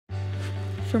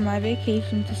For my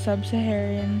vacation to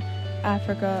sub-Saharan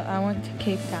Africa, I went to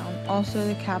Cape Town, also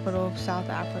the capital of South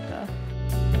Africa.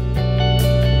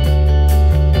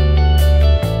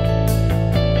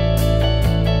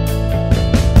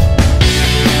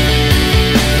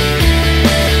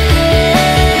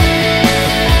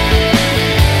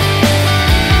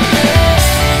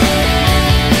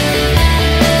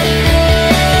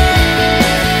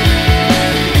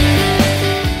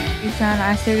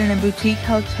 I stayed in a boutique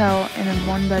hotel in a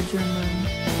one-bedroom room.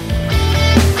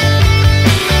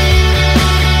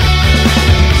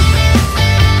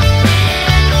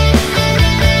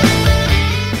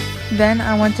 Then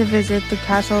I went to visit the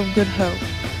Castle of Good Hope.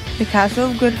 The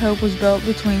Castle of Good Hope was built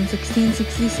between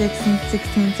 1666 and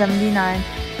 1679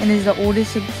 and is the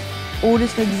oldest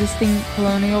existing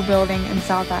colonial building in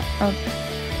South Africa.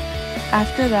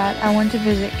 After that, I went to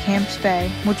visit Camps Bay,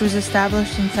 which was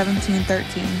established in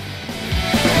 1713.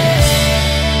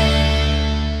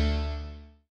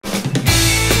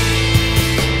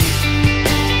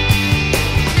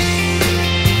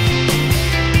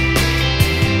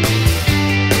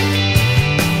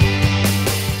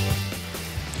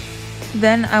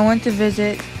 Then I went to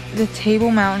visit the Table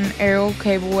Mountain Aerial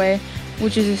Cableway,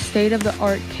 which is a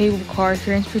state-of-the-art cable car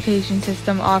transportation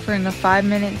system offering a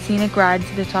 5-minute scenic ride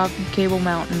to the top of Cable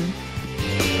Mountain.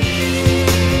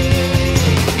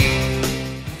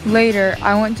 Later,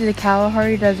 I went to the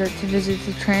Kalahari Desert to visit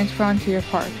the Trans-Frontier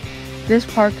Park. This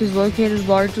park is located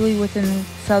largely within the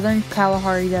southern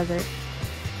Kalahari Desert.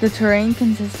 The terrain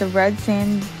consists of red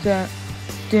sand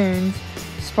dunes,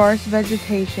 sparse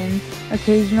vegetation,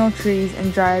 occasional trees,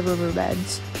 and dry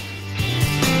riverbeds.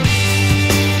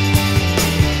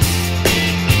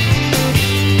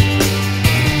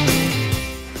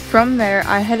 From there,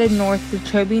 I headed north to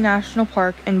Chobe National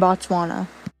Park in Botswana.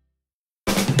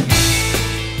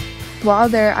 While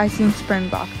there, I seen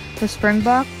springbok. The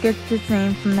springbok gets its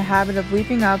name from the habit of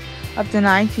leaping up to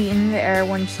 9 feet into the air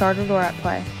when startled or at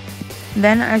play.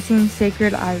 Then I seen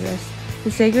sacred ibis. The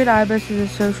sacred ibis is a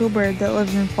social bird that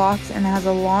lives in flocks and has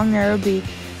a long, narrow beak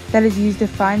that is used to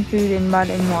find food in mud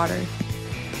and water.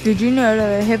 Did you know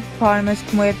that a hippopotamus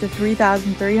can weigh up to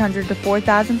 3,300 to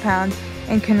 4,000 pounds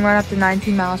and can run up to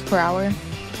 19 miles per hour?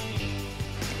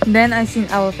 Then I seen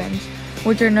elephants,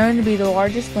 which are known to be the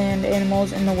largest land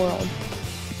animals in the world.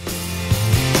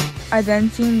 I then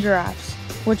seen giraffes,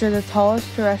 which are the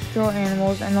tallest terrestrial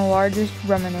animals and the largest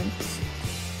ruminants.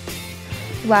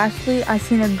 Lastly, I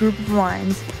seen a group of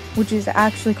lions, which is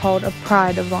actually called a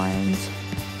pride of lions.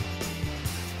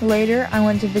 Later, I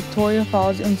went to Victoria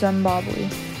Falls in Zimbabwe.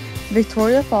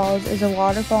 Victoria Falls is a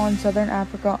waterfall in southern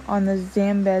Africa on the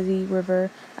Zambezi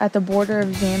River at the border of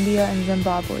Zambia and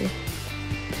Zimbabwe.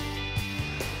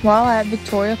 While at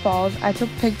Victoria Falls, I took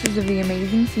pictures of the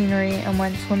amazing scenery and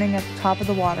went swimming at the top of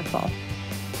the waterfall.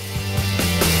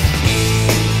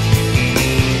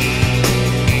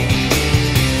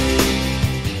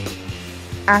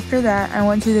 After that, I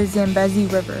went to the Zambezi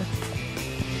River.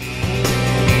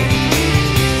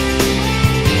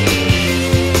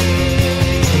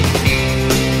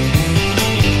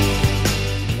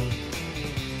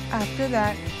 After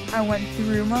that, I went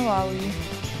through Malawi,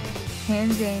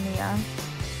 Tanzania,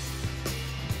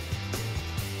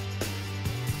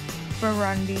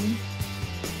 Burundi,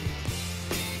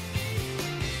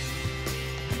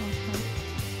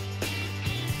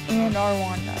 and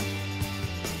Rwanda.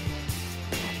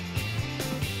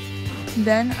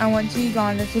 Then I went to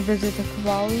Uganda to visit the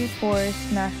Kibale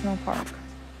Forest National Park.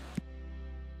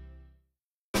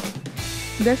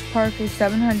 This park is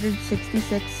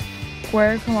 766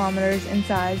 square kilometers in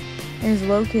size and is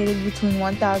located between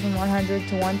 1,100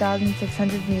 to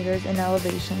 1,600 meters in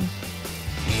elevation.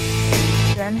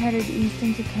 Then headed east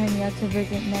into Kenya to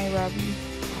visit Nairobi.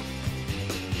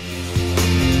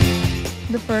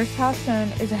 The first house shown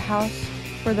is a house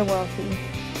for the wealthy.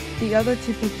 The other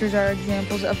two pictures are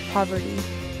examples of poverty.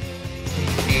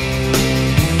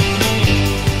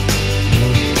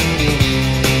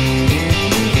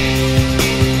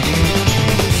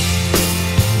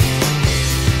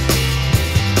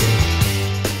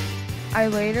 I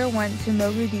later went to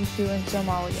Mogadishu in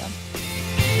Somalia.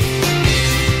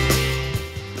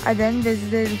 I then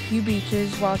visited a few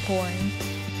beaches while touring.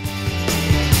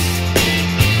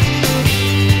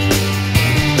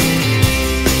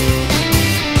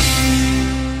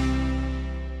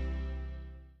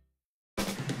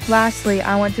 Lastly,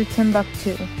 I went to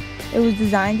Timbuktu. It was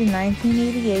designed in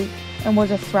 1988 and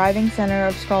was a thriving center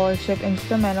of scholarship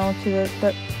instrumental to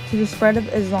the spread of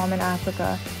Islam in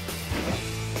Africa.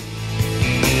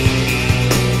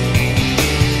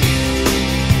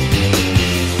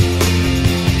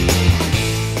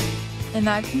 And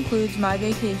that concludes my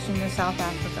vacation to South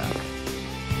Africa.